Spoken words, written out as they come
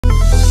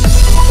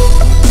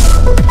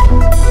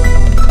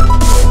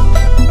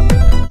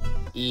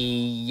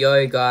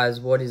Yo guys,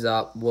 what is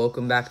up?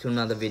 Welcome back to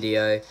another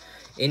video.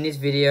 In this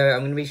video,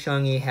 I'm going to be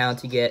showing you how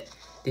to get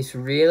this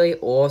really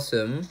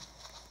awesome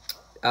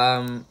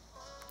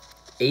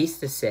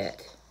Easter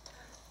set.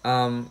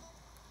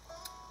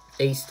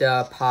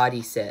 Easter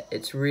party set.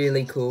 It's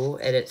really cool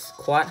and it's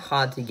quite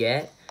hard to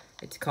get.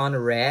 It's kind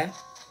of rare.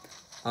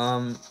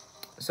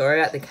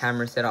 Sorry about the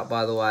camera setup,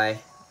 by the way.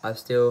 I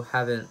still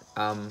haven't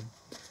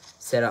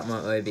set up my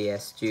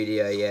OBS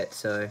studio yet,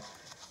 so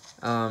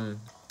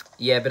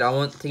yeah, but I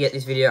want to get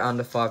this video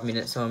under 5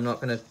 minutes, so I'm not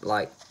gonna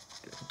like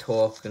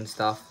talk and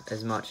stuff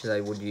as much as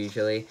I would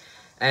usually.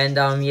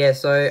 And yeah,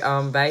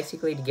 so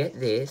basically to get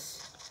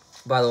this,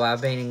 by the way,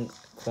 I've been in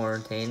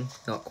quarantine,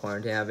 not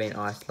quarantine, I've been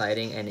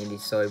isolating, and it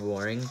is so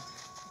boring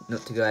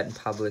not to go out in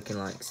public and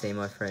like see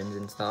my friends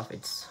and stuff.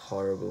 It's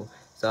horrible.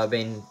 So I've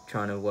been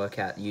trying to work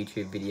out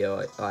YouTube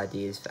video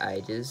ideas for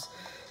ages.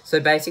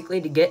 So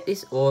basically to get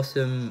this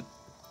awesome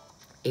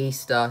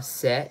Easter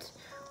set,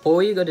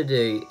 all you got to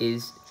do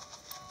is,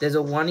 there's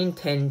a 1 in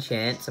 10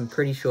 chance, I'm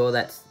pretty sure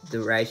that's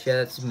the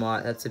ratio,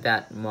 that's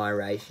about my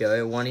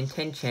ratio, 1 in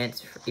 10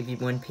 chance if you,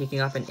 when picking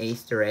up an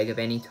Easter egg of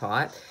any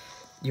type,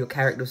 your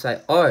character will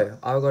say, oh,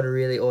 I've got a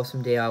really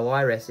awesome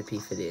DIY recipe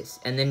for this.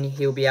 And then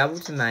he'll be able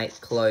to make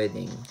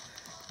clothing,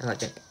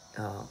 like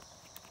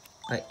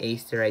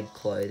Easter egg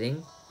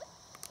clothing.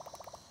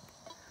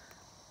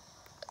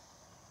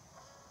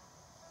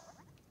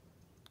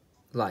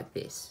 Like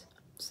this.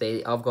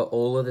 See, I've got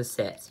all of the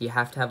sets. You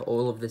have to have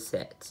all of the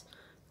sets.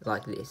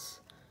 Like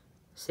this.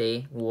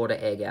 See? Water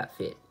egg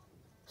outfit.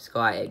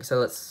 Sky egg. So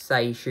let's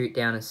say you shoot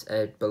down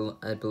a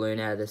balloon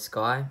out of the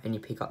sky and you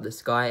pick up the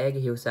sky egg.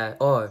 He'll say,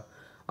 oh,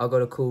 I've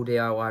got a cool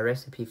DIY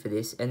recipe for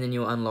this. And then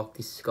you'll unlock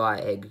this sky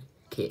egg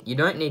kit. You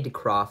don't need to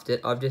craft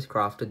it. I've just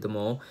crafted them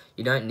all.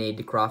 You don't need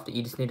to craft it.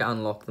 You just need to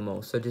unlock them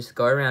all. So just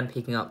go around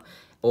picking up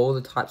all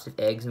the types of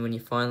eggs. And when you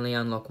finally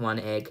unlock one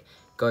egg,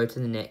 go to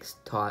the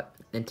next type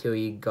until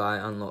your guy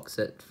unlocks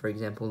it. For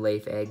example,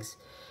 leaf eggs.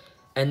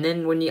 And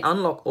then when you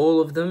unlock all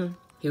of them,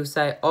 he'll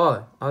say,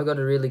 oh, I've got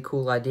a really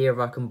cool idea if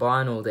I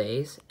combine all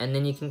these. And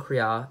then you can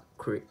craft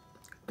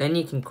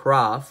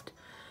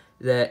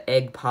the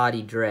egg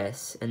party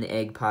dress and the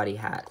egg party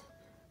hat,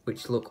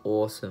 which look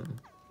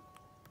awesome.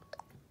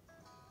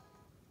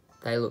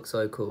 They look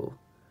so cool.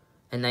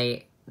 And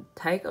there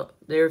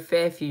are a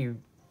fair few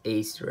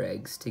Easter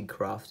eggs to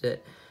craft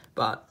it.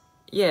 But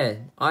yeah,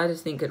 I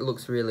just think it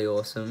looks really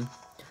awesome.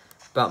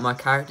 But my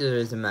character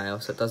is a male,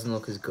 so it doesn't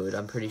look as good.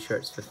 I'm pretty sure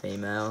it's for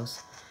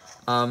females.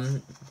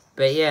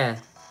 But yeah.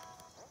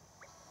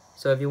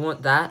 So if you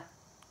want that,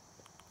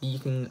 you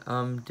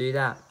can do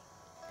that.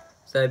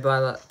 So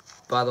by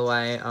the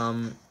way,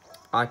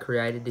 I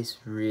created this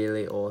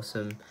really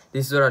awesome.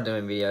 This is what I do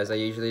in videos. I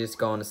usually just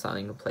go on to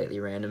something completely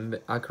random,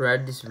 but I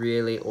created this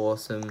really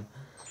awesome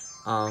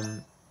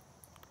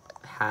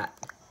hat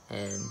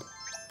and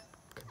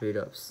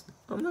caboodles.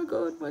 Oh my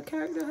god, my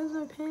character has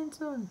no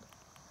pants on.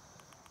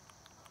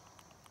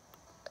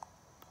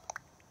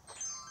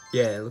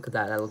 Yeah, look at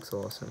that. That looks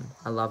awesome.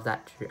 I love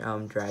that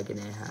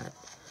Dragonair hat.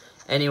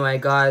 Anyway,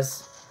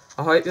 guys,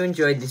 I hope you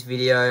enjoyed this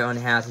video on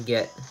how to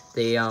get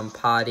the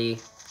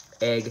party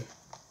egg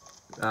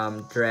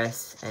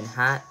dress and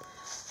hat.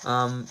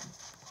 I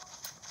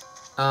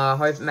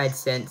hope it made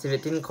sense. If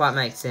it didn't quite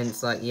make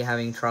sense, like you're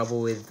having trouble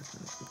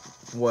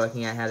with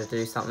working out how to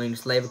do something,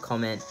 just leave a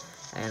comment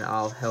and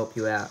I'll help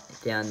you out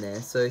down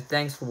there. So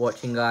thanks for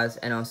watching, guys,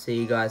 and I'll see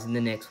you guys in the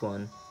next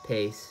one.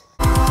 Peace.